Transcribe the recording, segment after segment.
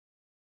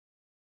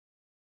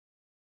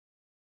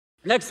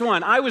Next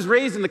one. I was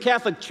raised in the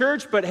Catholic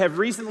Church, but have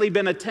recently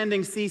been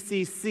attending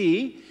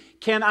CCC.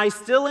 Can I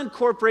still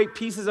incorporate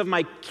pieces of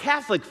my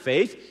Catholic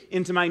faith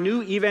into my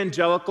new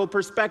evangelical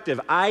perspective,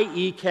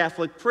 i.e.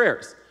 Catholic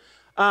prayers?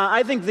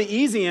 I think the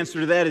easy answer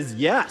to that is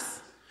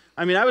yes.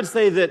 I mean, I would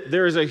say that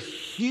there is a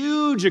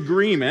huge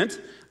agreement,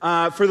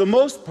 for the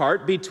most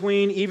part,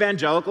 between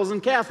evangelicals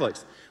and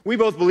Catholics. We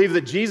both believe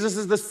that Jesus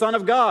is the Son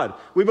of God.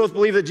 We both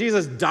believe that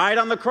Jesus died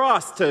on the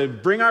cross to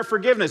bring our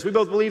forgiveness. We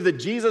both believe that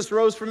Jesus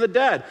rose from the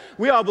dead.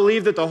 We all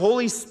believe that the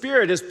Holy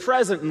Spirit is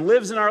present and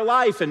lives in our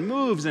life and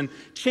moves and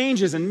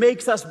changes and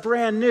makes us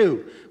brand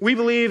new. We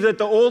believe that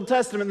the Old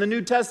Testament and the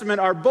New Testament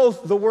are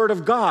both the Word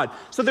of God.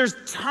 So there's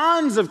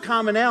tons of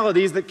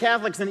commonalities that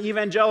Catholics and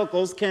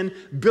evangelicals can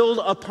build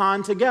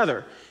upon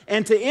together.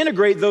 And to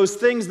integrate those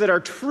things that are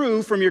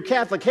true from your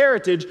Catholic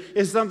heritage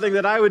is something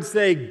that I would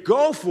say,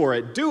 go for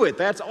it, do it,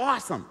 that's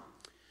awesome.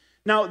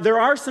 Now, there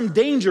are some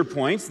danger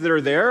points that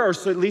are there, or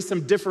at least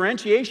some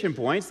differentiation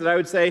points that I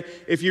would say,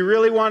 if you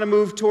really want to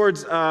move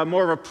towards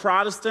more of a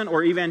Protestant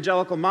or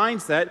evangelical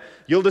mindset,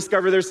 you'll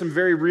discover there's some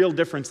very real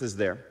differences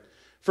there.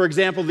 For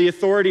example, the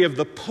authority of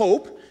the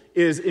Pope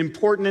is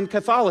important in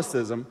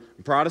Catholicism.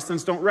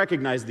 Protestants don't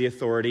recognize the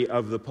authority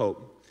of the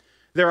Pope.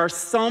 There are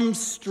some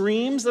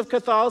streams of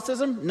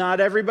Catholicism, not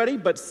everybody,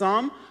 but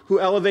some, who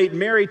elevate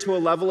Mary to a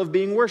level of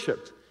being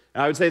worshiped.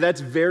 And I would say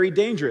that's very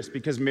dangerous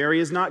because Mary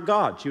is not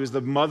God. She was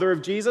the mother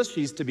of Jesus.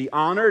 She's to be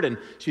honored, and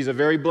she's a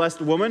very blessed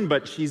woman,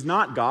 but she's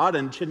not God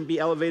and shouldn't be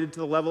elevated to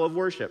the level of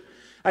worship.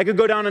 I could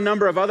go down a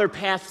number of other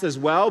paths as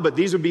well, but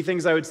these would be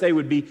things I would say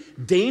would be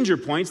danger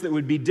points that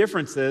would be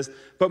differences.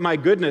 But my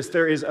goodness,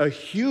 there is a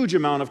huge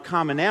amount of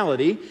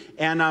commonality,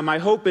 and my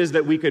hope is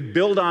that we could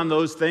build on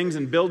those things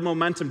and build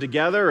momentum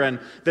together, and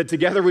that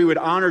together we would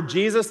honor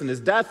Jesus and his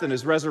death and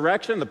his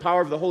resurrection, the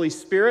power of the Holy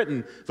Spirit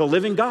and the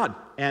living God,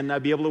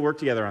 and be able to work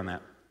together on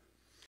that.